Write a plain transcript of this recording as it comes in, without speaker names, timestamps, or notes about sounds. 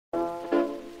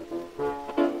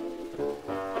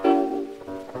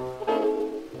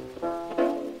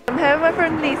I'm here with my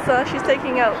friend Lisa. She's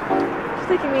taking me out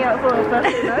for a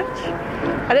birthday lunch.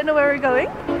 I don't know where we're going,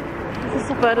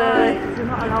 but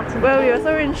where we are,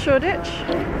 so we're in Shoreditch.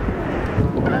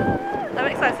 I'm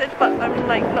excited, but I'm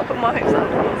like not putting my hopes up,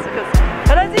 of course, because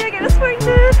I don't think I get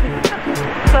disappointed.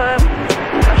 So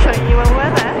I'll show you when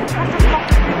we're there.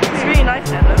 It's really nice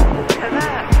there though. Look at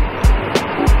that.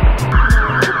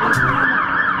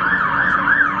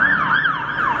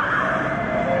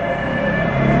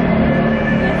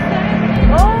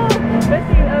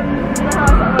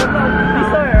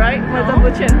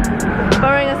 Double chin. But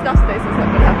wearing a scuff face is not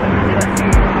going to happen.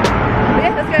 But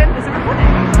yeah, let's go. This is the morning.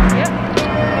 Yep.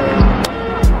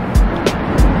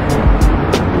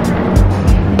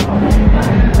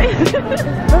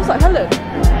 I was like, hello.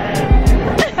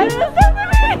 Hello,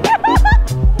 Stephanie!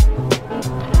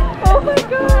 Oh my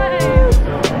god!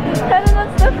 Helen and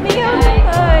Stephanie,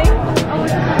 hi!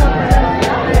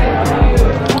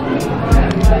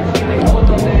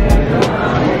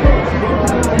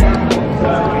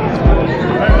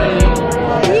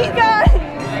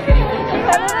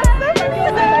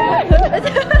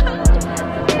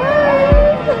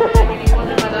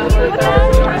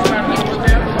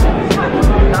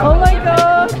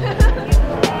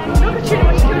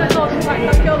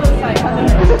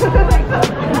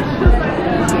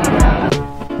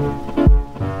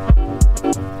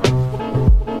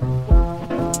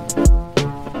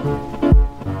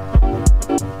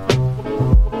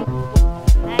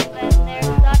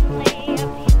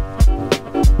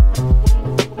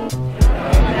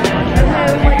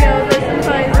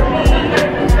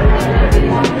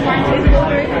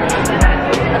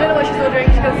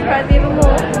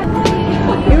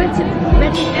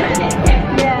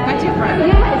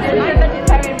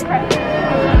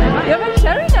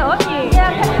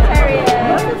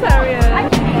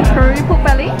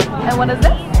 What is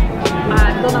this? I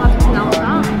don't know how to pronounce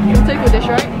that. It's a good dish,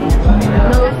 right?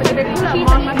 No, they call it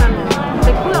marshmallow.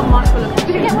 They call it marshmallow.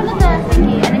 You can get one of the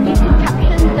thingy and then you can caption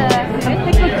the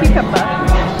pickled cucumber.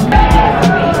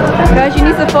 Guys, you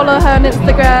need to follow her on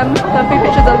Instagram. Her food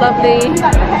pictures are lovely.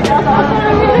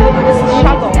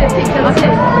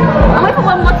 I'm waiting for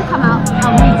one more to come out.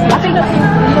 I think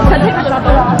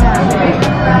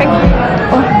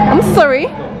oh, I'm sorry.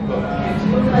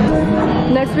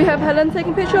 Next we have Helen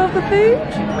taking a picture of the food.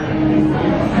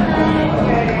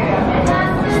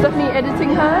 Stephanie editing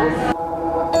hers.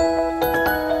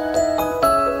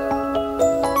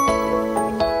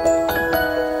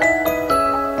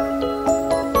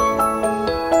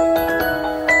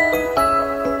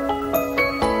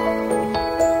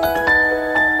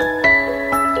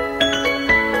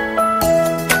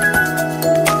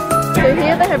 So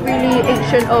here they have really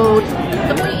ancient old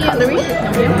cutlery.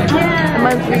 And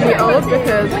mine's really old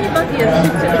because the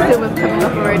silver's coming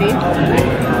off already.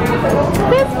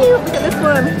 That's cute! Look at this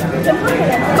one.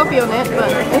 Coffee on it, but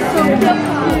it's so cute.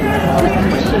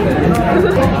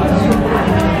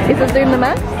 Is this doing the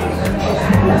maths?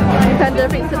 You planned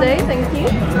everything today, thank you.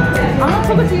 I'm not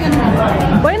talking to you anymore.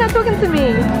 Why are you not talking to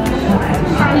me?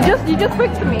 You just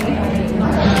spoke to me.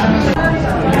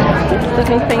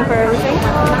 Stephanie's paying for everything.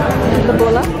 The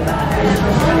bola.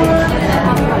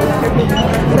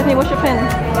 Stephanie, what's your pin? 1,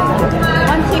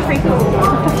 2, 3, 4.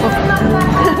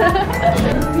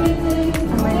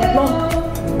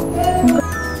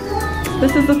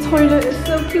 This is the toilet. It's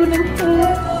so cute in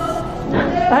here.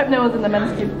 I hope no one's in the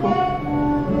men's cubicle.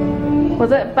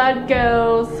 Was it bad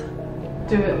girls?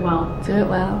 Do it well. Do it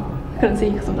well. I couldn't see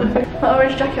because of the phone. My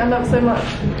orange jacket I love so much.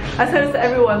 I told this to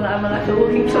everyone that I'm like a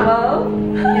walking child.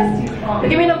 Yes, you are.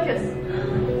 Give me another kiss.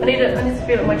 I need to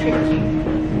feel it on my cheek.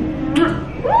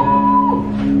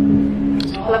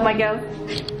 I love my girl.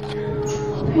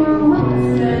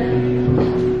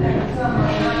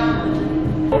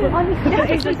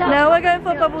 Now we're going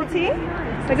for bubble tea.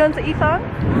 We're going to Ethan.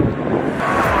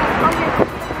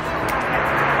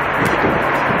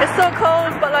 It's so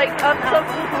cold, but like I'm so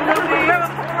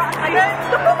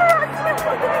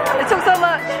it took so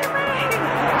much.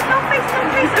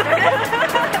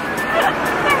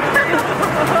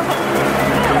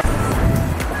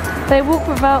 They walk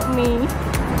without me.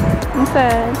 I'm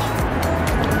sad.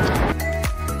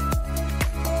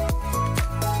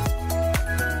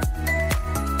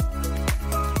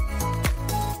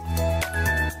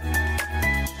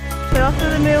 So after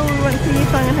the meal we went to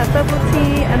Yifang and had bubble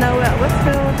tea, and now we're at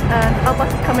Westfield and our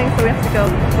bus is coming, so we have to go.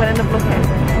 We're in the vlog here.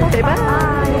 Say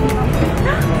bye!